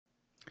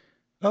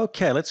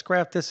Okay, let's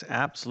graph this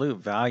absolute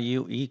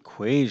value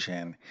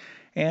equation.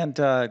 And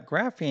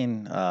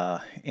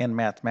graphing in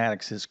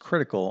mathematics is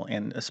critical,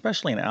 and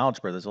especially in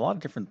algebra, there's a lot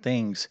of different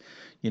things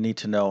you need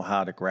to know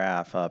how to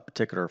graph a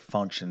particular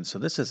function. So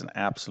this is an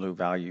absolute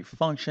value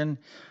function,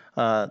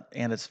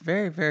 and it's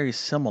very, very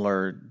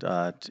similar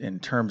in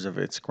terms of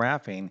its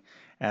graphing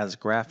as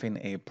graphing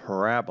a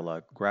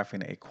parabola,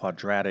 graphing a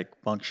quadratic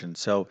function.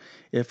 So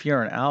if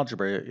you're in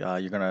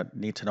algebra, you're going to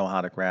need to know how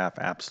to graph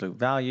absolute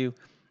value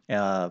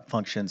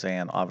functions,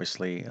 and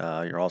obviously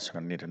you're also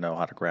going to need to know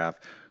how to graph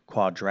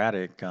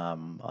quadratic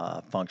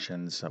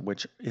functions,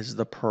 which is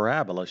the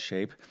parabola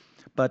shape.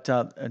 But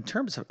in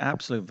terms of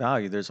absolute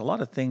value, there's a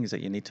lot of things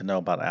that you need to know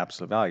about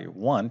absolute value.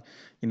 One,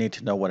 you need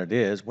to know what it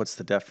is. What's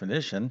the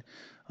definition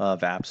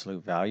of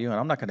absolute value? And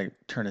I'm not going to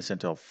turn this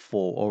into a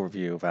full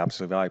overview of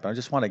absolute value, but I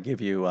just want to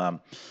give you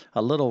a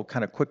little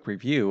kind of quick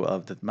review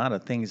of the amount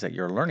of things that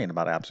you're learning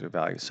about absolute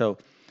value. So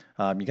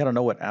you got to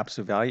know what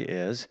absolute value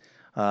is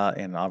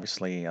and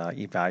obviously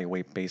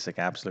evaluate basic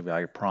absolute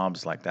value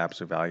problems like the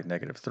absolute value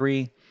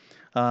 -3.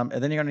 And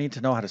then you're going to need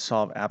to know how to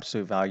solve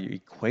absolute value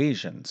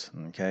equations.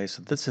 Okay,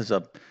 so this is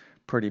a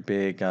pretty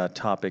big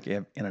topic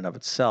in and of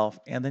itself.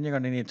 And then you're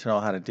going to need to know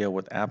how to deal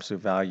with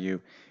absolute value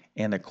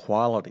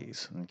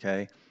inequalities.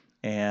 Okay,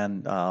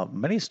 and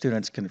many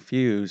students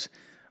confuse.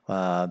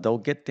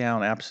 They'll get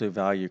down absolute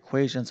value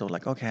equations. They're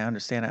like, okay, I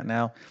understand that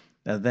now.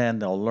 And then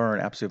they'll learn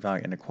absolute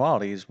value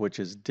inequalities, which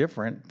is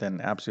different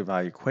than absolute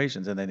value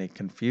equations, and then they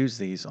confuse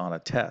these on a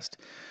test.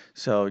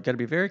 So you got to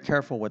be very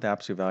careful with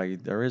absolute value.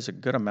 There is a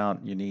good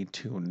amount you need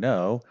to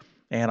know,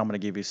 and I'm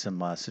going to give you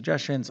some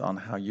suggestions on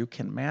how you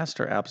can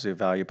master absolute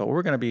value. But what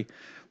we're going to be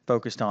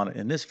focused on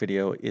in this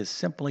video is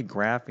simply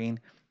graphing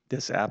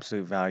this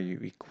absolute value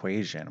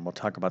equation. We'll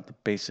talk about the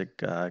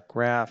basic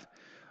graph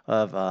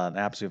of an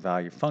absolute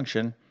value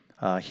function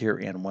here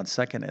in 1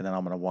 second, and then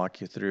I'm going to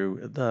walk you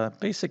through the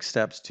basic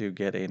steps to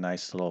get a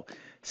nice little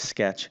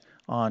sketch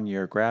on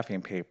your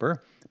graphing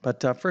paper.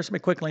 But first, let me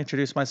quickly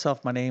introduce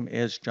myself. My name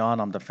is John.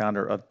 I'm the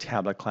founder of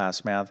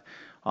TabletClass Math.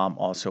 I'm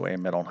also a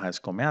middle and high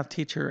school math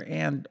teacher,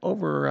 and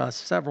over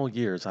several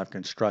years, I've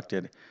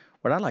constructed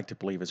what I like to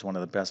believe is one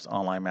of the best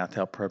online math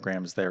help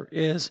programs there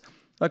is.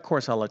 Of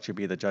course, I'll let you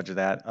be the judge of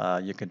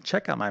that. You can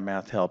check out my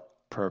math help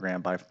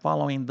program by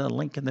following the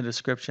link in the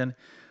description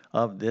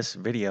of this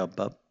video.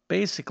 But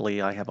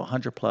basically, I have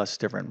 100 plus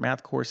different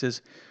math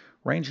courses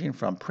ranging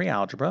from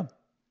pre-algebra,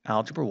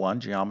 algebra 1,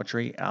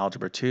 geometry,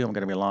 algebra 2. I'm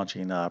going to be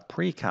launching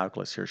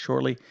pre-calculus here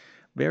shortly.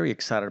 Very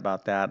excited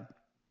about that.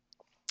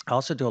 I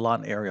also do a lot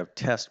in the area of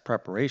test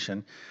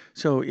preparation.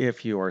 So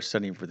if you are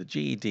studying for the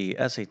GED,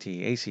 SAT,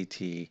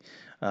 ACT,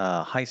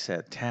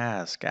 HiSET,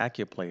 TASC,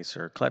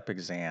 AccuPlacer, CLEP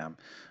exam,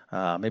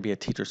 maybe a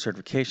teacher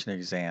certification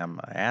exam,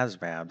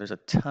 ASVAB, there's a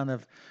ton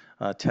of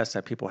tests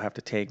that people have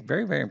to take.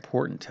 Very, very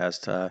important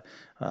tests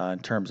in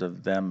terms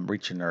of them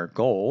reaching their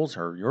goals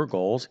or your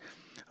goals.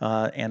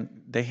 And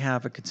they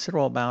have a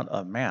considerable amount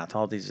of math,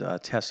 all these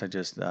tests I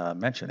just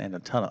mentioned, and a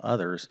ton of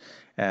others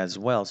as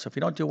well. So if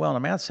you don't do well in the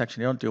math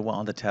section, you don't do well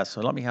on the test.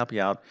 So let me help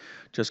you out.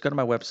 Just go to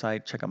my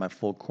website, check out my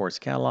full course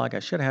catalog. I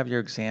should have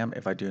your exam.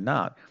 If I do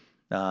not,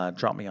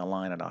 drop me a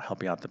line and I'll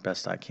help you out the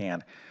best I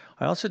can.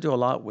 I also do a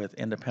lot with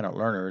independent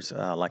learners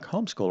like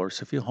homeschoolers.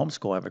 So if you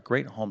homeschool, I have a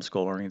great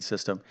homeschool learning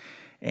system.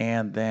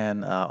 And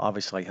then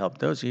obviously I help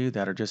those of you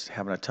that are just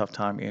having a tough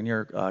time in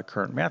your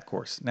current math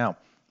course. Now,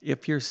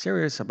 if you're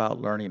serious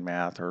about learning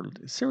math or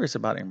serious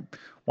about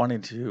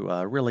wanting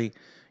to really,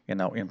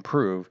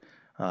 improve,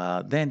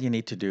 then you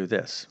need to do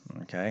this.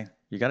 Okay,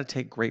 you got to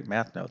take great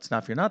math notes. Now,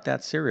 if you're not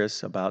that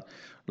serious about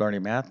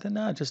learning math,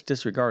 then just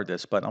disregard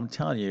this. But I'm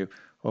telling you,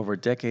 over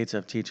decades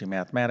of teaching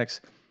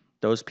mathematics,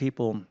 those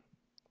people,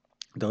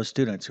 those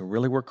students who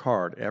really work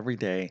hard every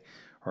day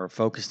are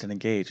focused and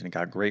engaged and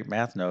got great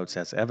math notes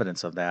as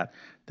evidence of that,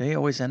 they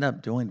always end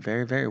up doing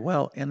very, very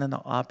well. And then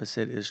the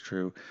opposite is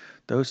true.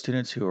 Those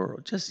students who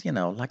are just,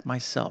 like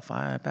myself,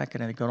 back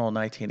in the good old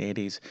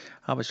 1980s,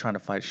 I was trying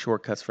to find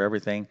shortcuts for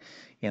everything.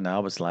 I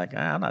was like,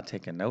 I'm not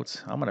taking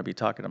notes. I'm going to be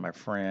talking to my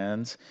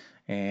friends.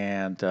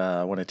 And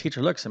when a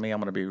teacher looks at me, I'm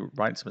going to be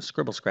writing some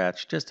scribble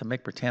scratch just to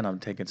make pretend I'm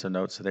taking some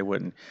notes so they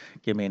wouldn't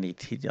give me any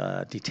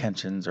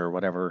detentions or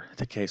whatever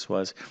the case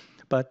was.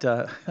 But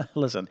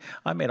listen,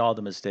 I made all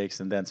the mistakes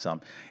and then some.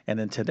 And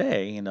then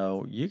today,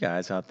 you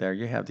guys out there,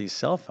 you have these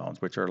cell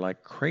phones, which are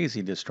like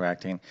crazy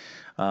distracting.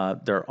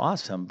 They're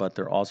awesome, but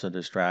they're also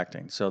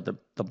distracting. So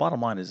the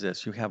bottom line is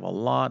this: you have a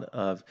lot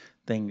of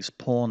things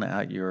pulling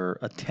at your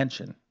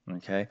attention,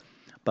 okay?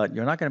 But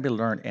you're not going to be able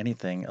to learn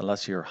anything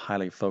unless you're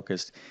highly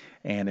focused.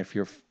 And if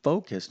you're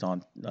focused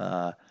on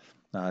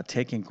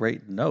taking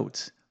great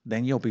notes,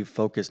 then you'll be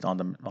focused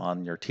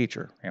on your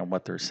teacher and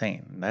what they're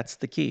saying. And that's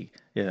the key.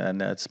 Yeah,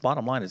 and its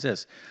bottom line is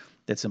this: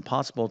 it's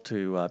impossible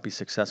to be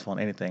successful in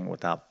anything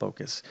without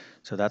focus.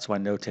 So that's why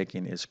note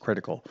taking is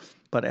critical.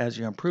 But as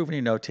you improve in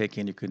your note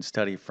taking, you can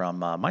study from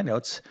my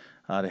notes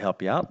to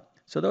help you out.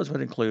 So those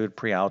would include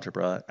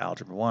pre-algebra,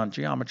 algebra 1,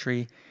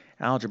 geometry,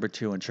 algebra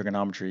 2, and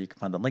trigonometry. You can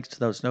find the links to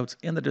those notes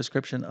in the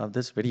description of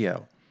this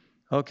video.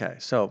 Okay,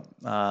 so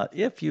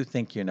if you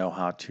think you know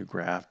how to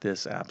graph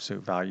this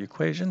absolute value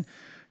equation,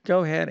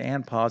 go ahead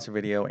and pause the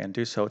video and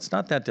do so. It's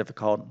not that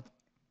difficult.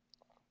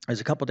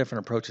 There's a couple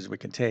different approaches we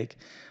can take,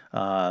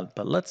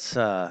 but let's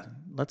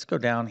go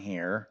down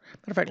here.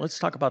 Matter of fact, let's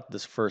talk about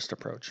this first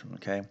approach,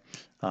 okay?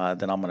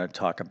 Then I'm going to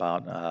talk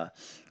about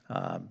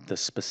the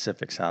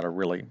specifics, how to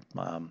really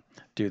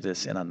do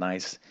this in a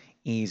nice,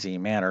 easy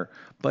manner.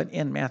 But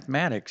in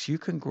mathematics, you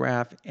can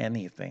graph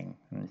anything,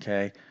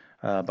 okay?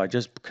 By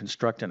just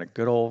constructing a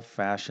good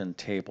old-fashioned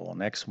table, an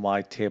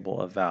XY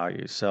table of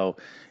values. So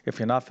if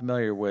you're not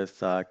familiar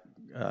with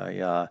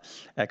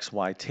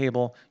XY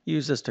table.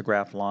 Use this to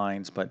graph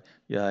lines, but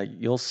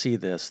you'll see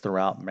this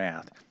throughout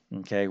math.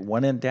 Okay,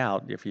 when in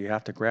doubt, if you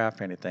have to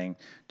graph anything,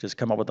 just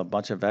come up with a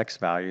bunch of x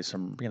values,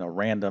 some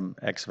random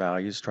x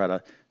values. Try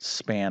to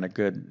span a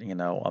good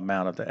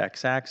amount of the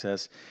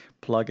x-axis.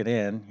 Plug it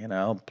in.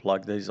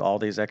 Plug all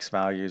these x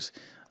values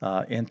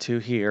into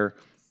here.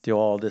 Do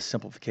all this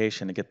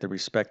simplification to get the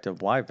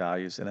respective y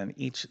values, and then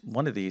each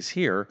one of these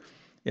here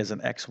is an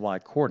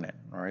xy coordinate.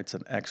 All right, it's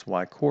an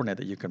xy coordinate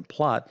that you can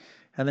plot,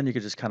 and then you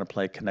can just kind of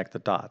connect the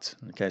dots.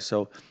 Okay,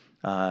 so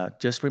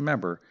just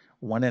remember,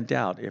 when in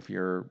doubt, if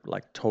you're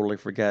like totally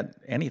forget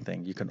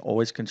anything, you can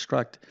always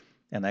construct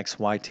an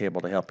XY table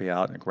to help you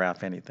out and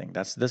graph anything.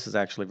 This is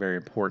actually very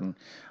important.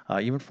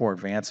 Even for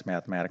advanced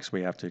mathematics,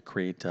 we have to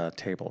create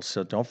tables.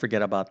 So don't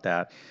forget about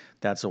that.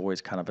 That's always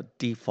kind of a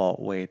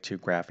default way to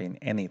graphing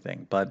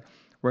anything. But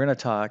we're going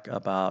to talk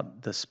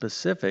about the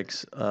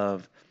specifics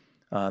of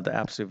the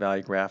absolute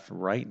value graph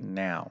right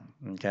now.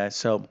 Okay,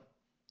 so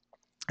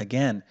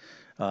again,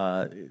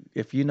 uh,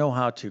 if you know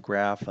how to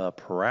graph a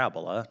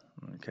parabola,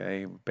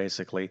 okay,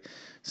 basically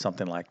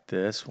something like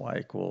this, y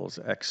equals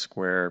x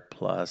squared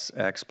plus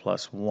x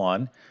plus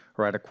 1,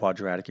 right, a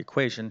quadratic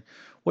equation.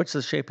 What's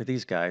the shape of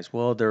these guys?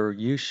 Well, they're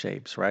U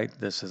shapes, right?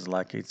 This is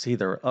like it's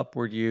either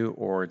upward U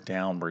or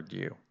downward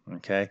U,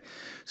 okay?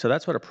 So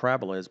that's what a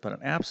parabola is, but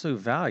an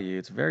absolute value,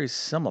 it's very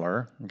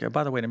similar. Okay,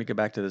 by the way, let me get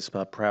back to this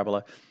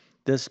parabola.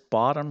 This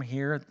bottom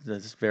here,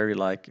 this very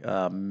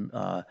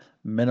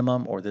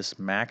minimum or this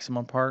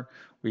maximum part,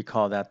 we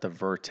call that the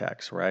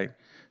vertex, right?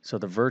 So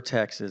the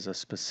vertex is a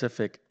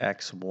specific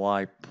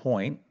XY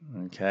point,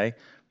 okay,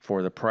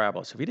 for the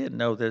parabola. So if you didn't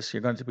know this,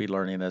 you're going to be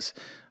learning this,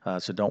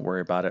 so don't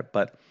worry about it.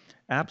 But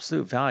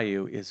absolute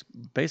value is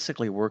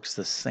basically works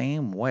the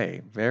same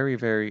way, very,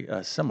 very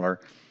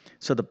similar.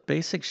 So the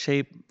basic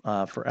shape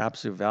for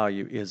absolute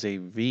value is a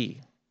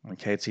V,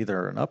 okay? It's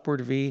either an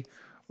upward V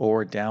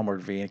or a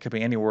downward V. It could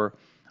be anywhere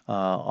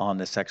on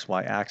this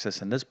XY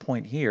axis. And this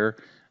point here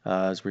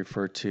is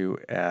referred to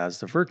as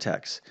the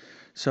vertex.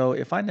 So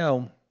if I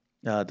know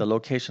the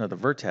location of the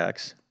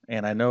vertex,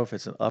 and I know if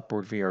it's an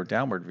upward V or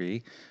downward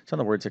V, so in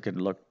other words, it could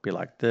be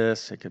like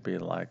this, it could be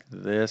like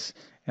this,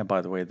 and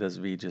by the way, this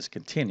V just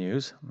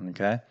continues,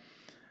 okay?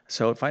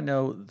 So if I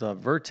know the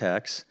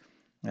vertex,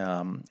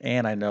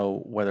 and I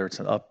know whether it's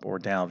an up or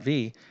down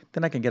V,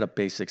 then I can get a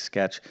basic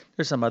sketch.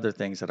 There's some other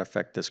things that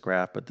affect this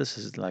graph, but this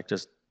is like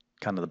just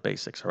kind of the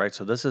basics, all right?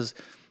 So this is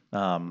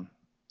um,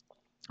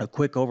 a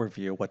quick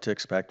overview of what to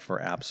expect for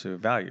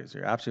absolute values.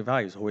 Your absolute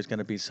value is always going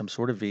to be some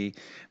sort of V.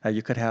 Now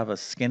you could have a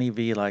skinny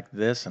V like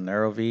this, a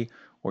narrow V,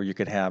 or you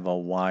could have a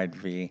wide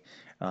V.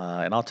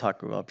 And I'll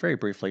talk very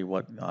briefly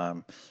what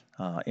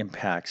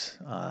impacts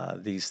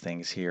these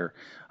things here.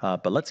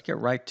 But let's get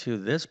right to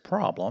this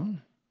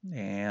problem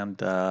and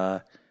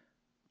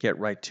get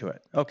right to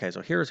it. Okay, so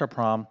here's our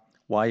problem.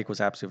 Y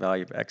equals absolute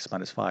value of x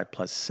minus 5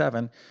 plus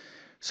 7.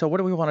 So what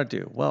do we want to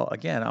do? Well,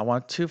 again, I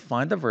want to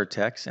find the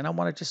vertex, and I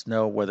want to just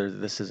know whether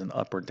this is an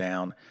up or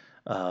down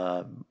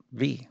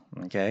V,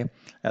 okay?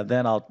 And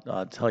then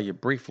I'll tell you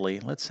briefly.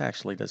 Let's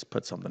actually just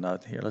put something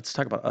out here. Let's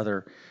talk about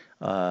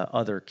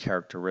other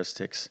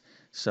characteristics.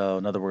 So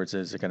in other words,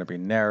 is it going to be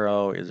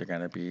narrow? Is it going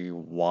to be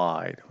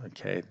wide?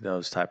 Okay,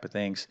 those type of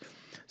things.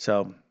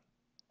 So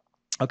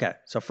okay,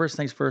 so first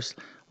things first,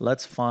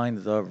 let's find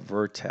the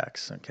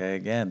vertex. Okay,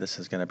 again, this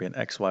is going to be an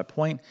XY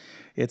point.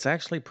 It's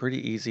actually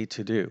pretty easy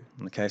to do.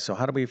 Okay, so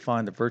how do we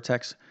find the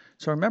vertex?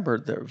 So remember,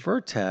 the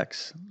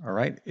vertex, all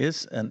right,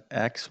 is an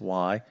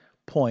XY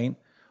point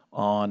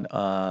on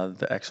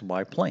the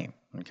XY plane,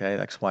 okay,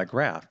 the XY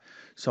graph.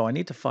 So I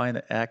need to find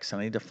the X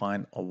and I need to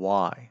find a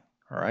Y.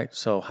 All right,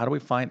 so how do we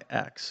find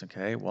X?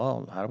 Okay,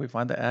 well, how do we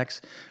find the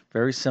X?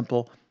 Very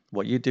simple.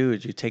 What you do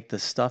is you take the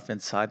stuff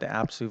inside the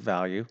absolute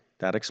value,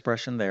 that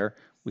expression there,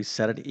 we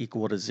set it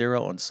equal to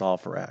 0 and solve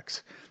for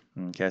x.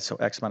 Okay, so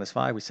x minus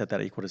 5, we set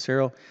that equal to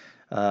 0.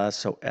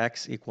 So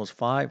x equals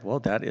 5. Well,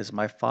 that is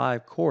my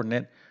 5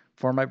 coordinate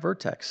for my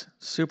vertex.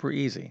 Super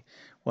easy.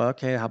 Well,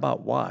 okay, how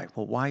about y?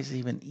 Well, y is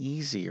even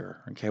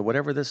easier. Okay,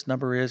 whatever this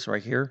number is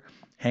right here,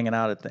 hanging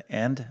out at the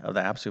end of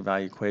the absolute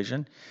value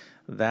equation,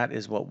 that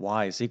is what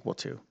y is equal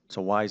to.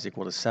 So y is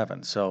equal to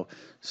 7. So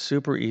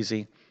super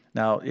easy.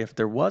 Now, if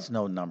there was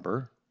no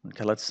number,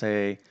 okay, let's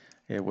say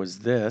it was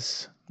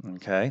this,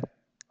 okay,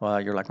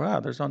 well, you're like, wow,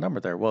 there's no number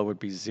there. Well, it would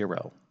be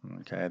 0,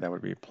 okay, that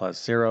would be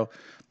plus 0.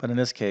 But in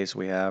this case,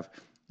 we have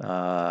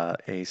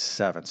a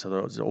 7, so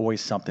there's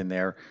always something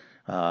there.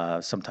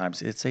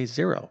 Sometimes it's a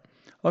 0.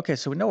 Okay,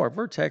 so we know our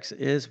vertex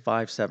is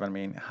 5, 7. I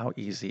mean, how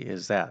easy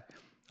is that?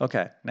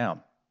 Okay,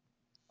 now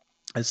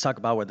let's talk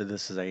about whether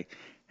this is a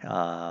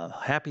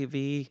happy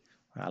V.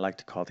 I like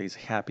to call these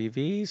happy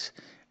V's.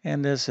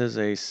 And this is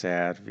a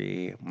sad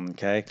V.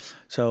 Okay,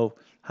 so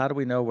how do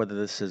we know whether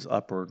this is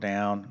up or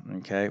down?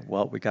 Okay,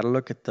 well, we got to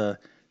look at the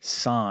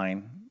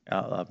sign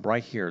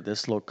right here,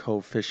 this little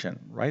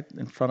coefficient right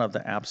in front of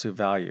the absolute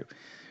value.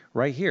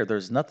 Right here,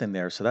 there's nothing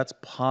there, so that's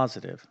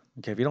positive.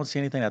 Okay, if you don't see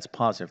anything, that's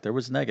positive. If there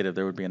was negative,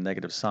 there would be a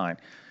negative sign.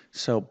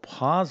 So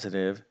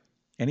positive,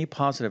 any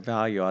positive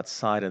value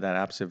outside of that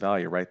absolute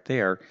value right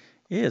there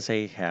is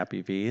a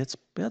happy V. It's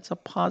a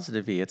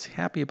positive V. It's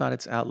happy about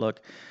its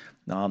outlook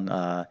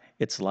on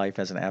its life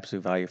as an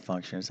absolute value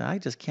function. So I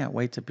just can't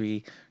wait to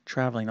be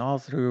traveling all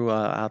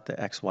throughout the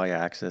XY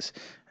axis,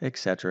 et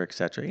cetera, et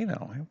cetera. You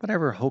know,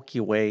 whatever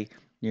hokey way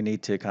you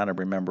need to kind of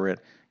remember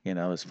it,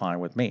 is fine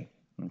with me.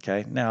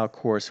 Okay, now of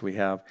course we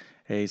have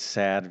a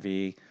sad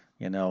V,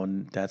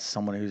 and that's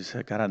someone who's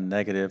got a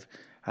negative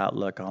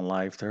outlook on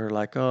life. They're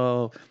like,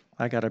 oh,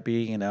 I gotta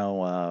be,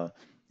 on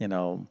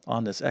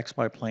this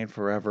XY plane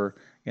forever.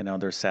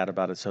 They're sad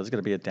about it, so it's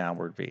gonna be a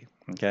downward V.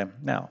 Okay,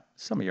 now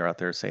some of you are out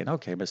there saying,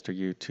 okay, Mr.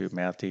 YouTube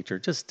math teacher,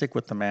 just stick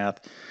with the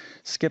math,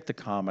 skip the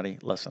comedy.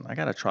 Listen, I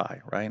gotta try,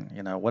 right?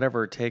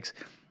 Whatever it takes.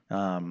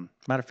 Matter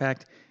of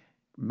fact,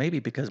 maybe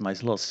because my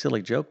little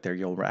silly joke there,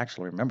 you'll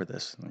actually remember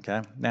this.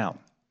 Okay, now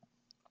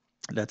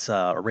let's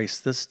erase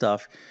this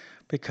stuff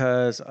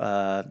because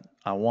I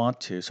want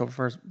to. So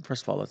first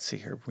of all, let's see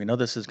here. We know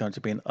this is going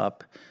to be an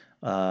up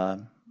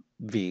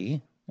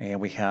V, and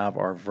we have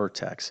our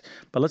vertex.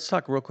 But let's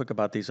talk real quick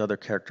about these other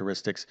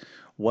characteristics.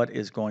 What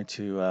is going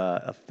to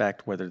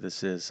affect whether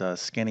this is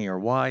skinny or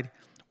wide?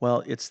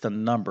 Well, it's the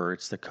number,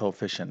 it's the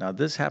coefficient. Now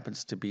this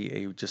happens to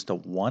be just a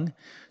 1,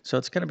 so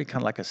it's going to be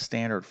kind of like a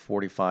standard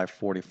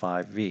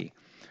 45-45 V.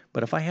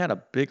 But if I had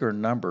a bigger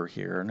number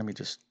here, let me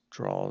just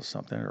draw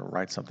something or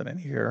write something in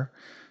here.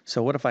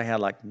 So what if I had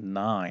like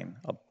 9,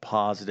 a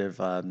positive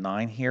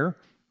 9 here?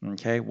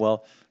 Okay,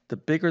 well, the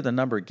bigger the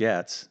number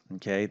gets,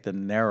 okay, the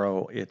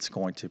narrow it's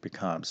going to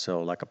become.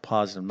 So like a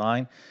positive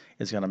 9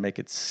 is going to make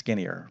it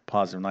skinnier.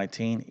 Positive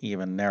 19,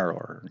 even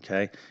narrower,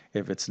 okay?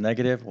 If it's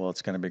negative, well,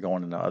 it's going to be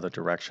going in the other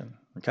direction,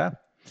 okay?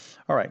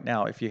 All right,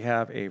 now if you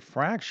have a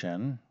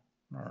fraction,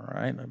 all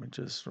right, let me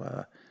just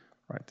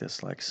write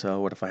this like so.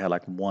 What if I had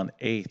like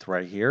 1/8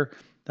 right here?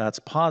 That's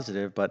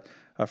positive, but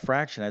a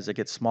fraction, as it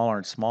gets smaller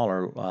and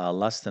smaller,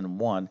 less than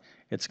 1,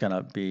 it's going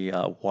to be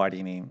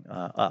widening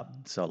up.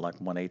 So like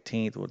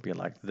 1/18 would be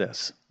like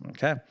this,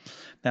 okay?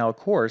 Now, of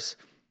course,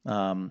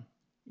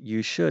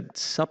 you should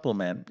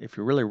supplement if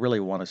you really, really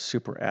want a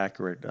super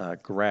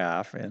accurate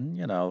graph, and,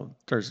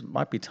 there's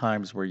might be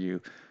times where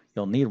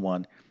you'll need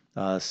one,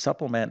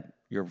 supplement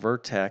your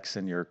vertex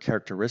and your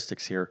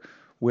characteristics here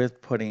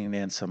with putting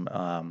in some,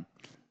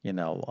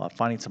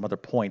 finding some other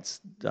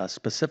points,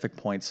 specific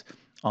points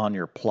on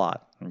your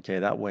plot. Okay,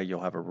 that way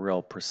you'll have a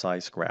real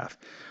precise graph.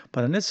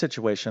 But in this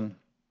situation,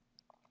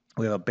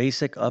 we have a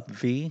basic up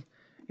V,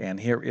 and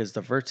here is the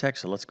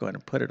vertex. So let's go ahead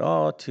and put it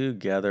all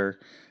together.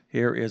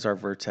 Here is our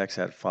vertex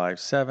at 5,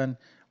 7.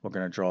 We're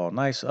going to draw a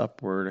nice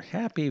upward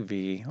happy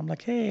V. I'm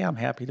like, hey, I'm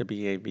happy to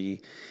be a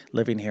V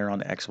living here on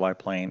the XY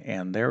plane.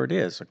 And there it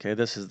is. Okay,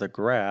 this is the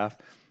graph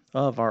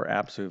of our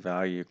absolute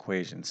value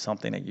equation,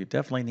 something that you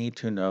definitely need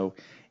to know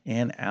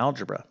in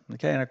algebra.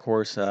 Okay, and of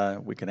course,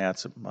 we can add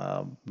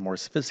some more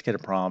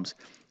sophisticated problems,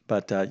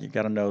 but you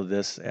got to know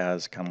this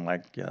as kind of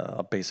like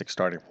a basic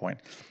starting point.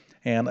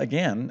 And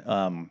again,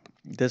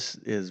 this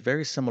is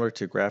very similar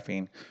to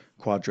graphing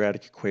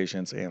quadratic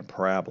equations and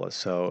parabolas.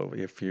 So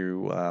if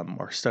you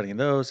are studying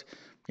those,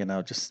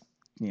 just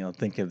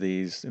think of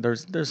these.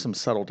 There's some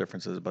subtle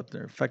differences, but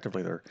they're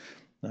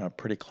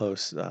pretty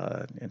close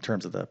in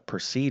terms of the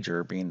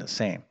procedure being the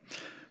same.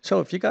 So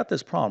if you got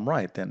this problem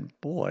right, then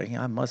boy,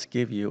 I must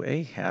give you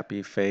a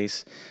happy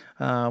face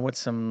with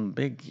some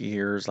big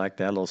ears like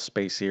that, little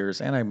space ears,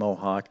 and a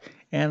mohawk,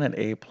 and an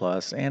A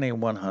plus, and a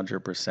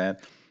 100%.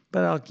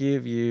 But I'm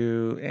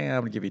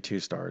gonna give you 2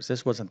 stars.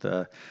 This wasn't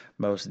the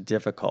most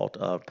difficult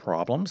of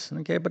problems,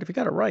 okay? But if you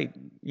got it right,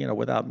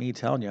 without me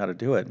telling you how to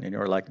do it, and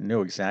you're like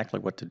knew exactly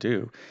what to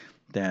do,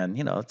 then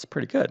it's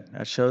pretty good.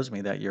 That shows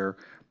me that you're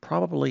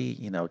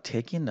probably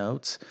taking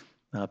notes,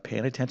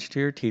 paying attention to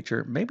your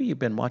teacher. Maybe you've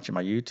been watching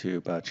my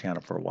YouTube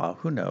channel for a while.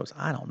 Who knows?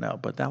 I don't know,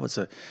 but that was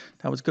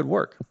good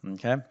work.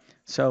 Okay,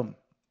 so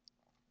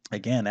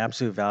again,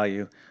 absolute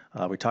value.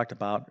 We talked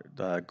about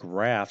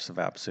graphs of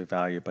absolute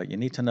value, but you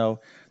need to know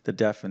the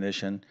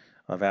definition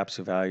of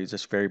absolute value.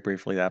 Just very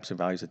briefly, the absolute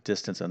value is a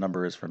distance a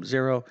number is from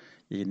 0.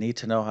 You need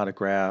to know how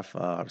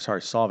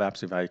to solve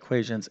absolute value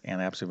equations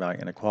and absolute value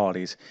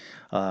inequalities.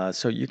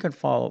 So you can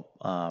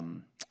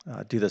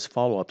do this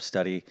follow-up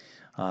study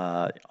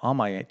on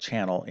my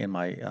channel in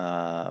my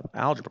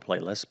algebra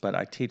playlist, but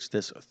I teach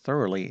this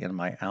thoroughly in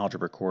my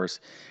algebra course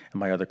and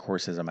my other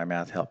courses in my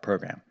math help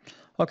program.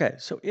 Okay,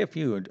 so if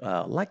you would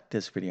like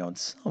this video in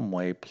some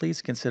way,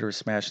 please consider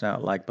smashing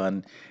that like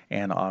button,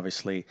 and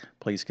obviously,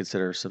 please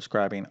consider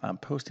subscribing. I'm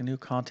posting new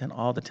content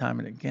all the time,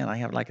 and again, I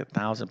have like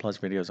 1,000 plus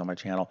videos on my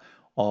channel,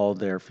 all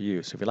there for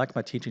you. So if you like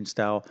my teaching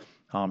style,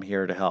 I'm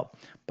here to help.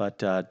 But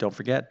don't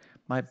forget,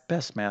 my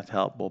best math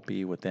help will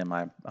be within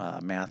my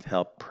math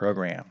help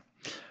program.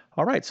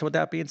 All right, so with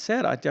that being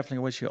said, I definitely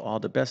wish you all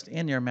the best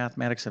in your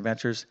mathematics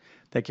adventures.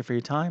 Thank you for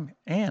your time,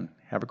 and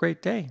have a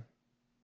great day.